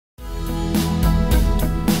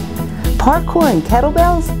Parkour and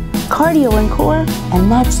Kettlebells, cardio and core,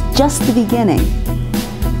 and that's just the beginning.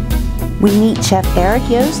 We meet Chef Eric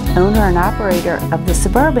Yost, owner and operator of the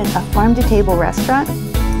Suburban, a farm-to-table restaurant.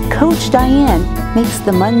 Coach Diane makes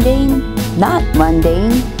the mundane not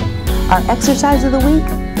mundane, our exercise of the week,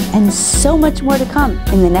 and so much more to come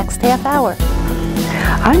in the next half hour.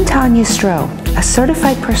 I'm Tanya Stroh, a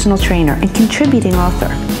certified personal trainer and contributing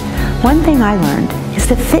author. One thing I learned is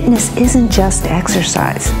that fitness isn't just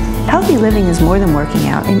exercise. Healthy living is more than working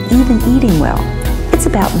out and even eating well. It's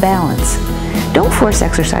about balance. Don't force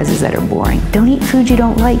exercises that are boring. Don't eat food you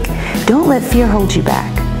don't like. Don't let fear hold you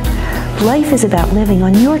back. Life is about living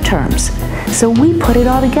on your terms, so we put it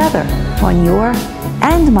all together on your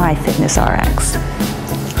and my Fitness RX.